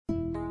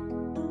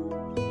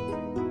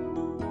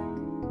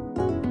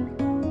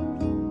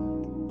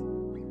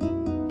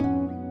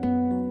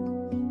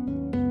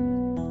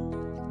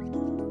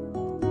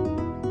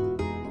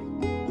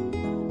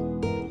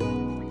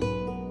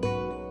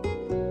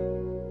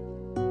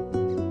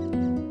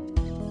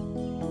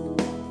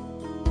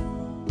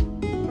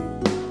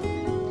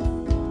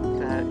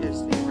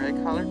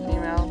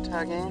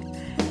tugging.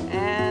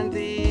 And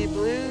the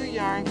blue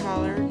yarn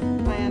collar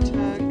plan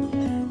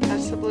tug,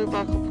 that's the blue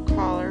buckle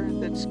collar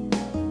that's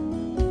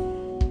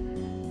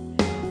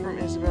from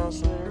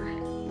Isabel's litter.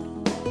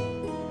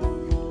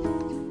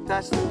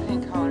 That's the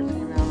pink collared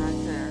female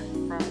right there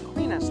from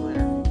Queen's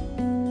litter.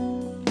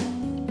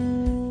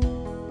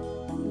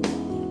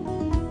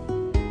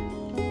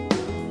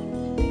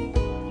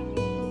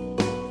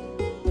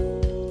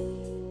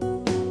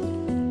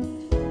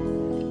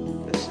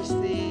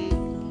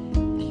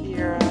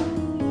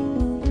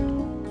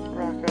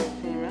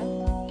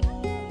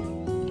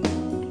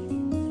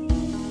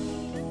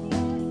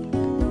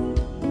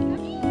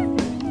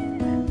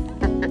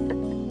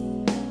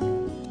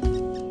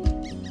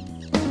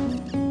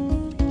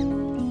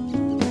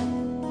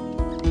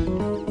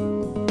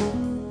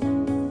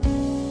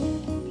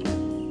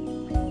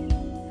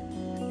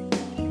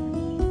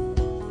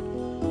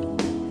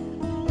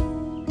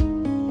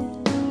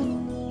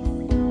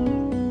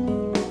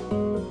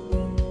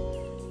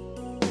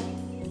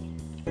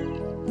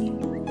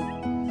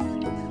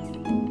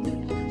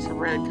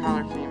 Red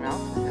collar female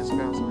from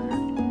Isabel's litter.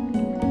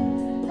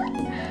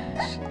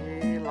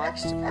 She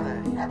likes to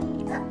play.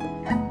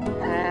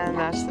 And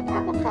that's the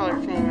purple collar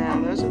female.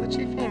 Those are the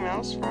two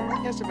females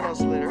from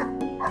Isabel's litter.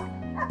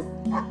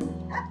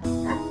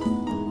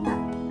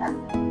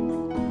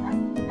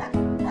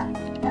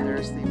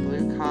 There's the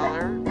blue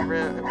collar,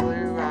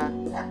 blue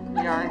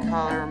yarn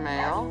collar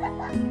male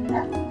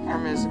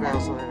from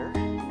Isabel's litter.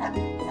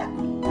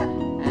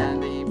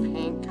 And the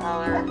pink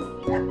collar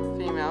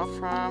female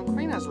from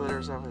Queen's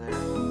litters over there.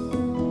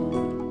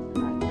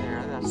 Right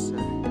there, that's the,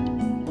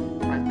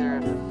 right there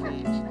at the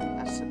feet.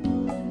 That's the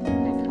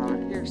pink color.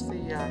 Here's the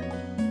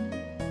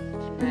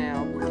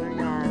male, blue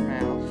yarn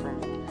male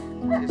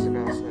from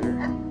Isabel's litter.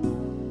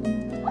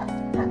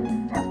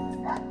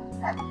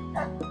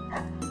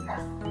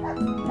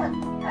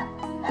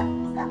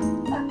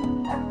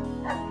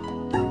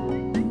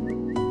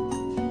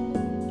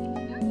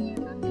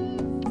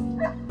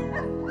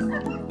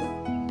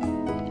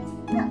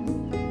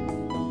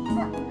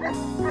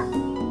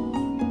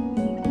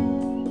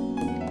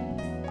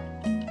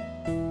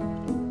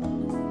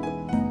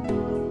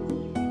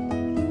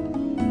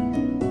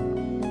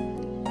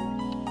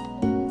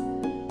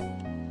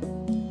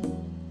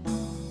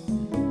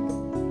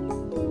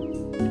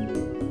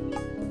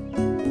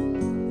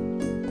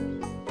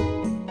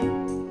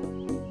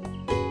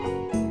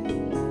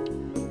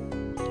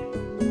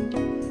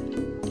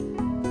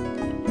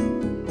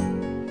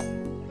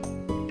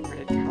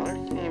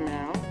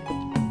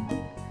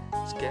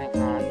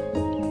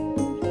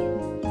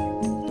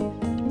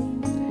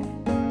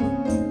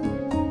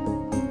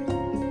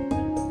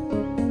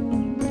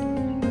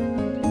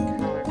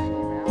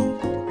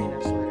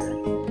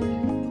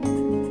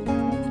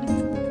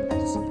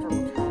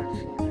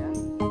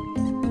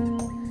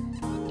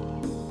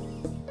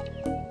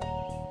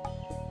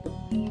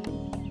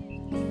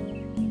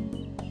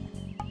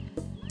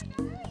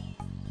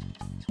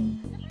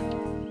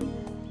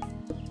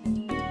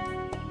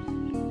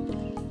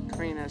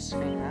 Queen's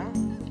female.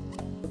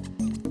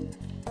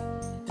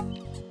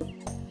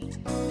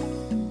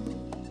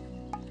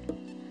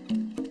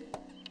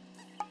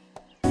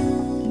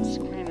 It's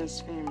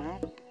Queen's female.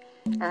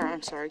 Or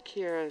I'm sorry,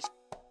 Kira's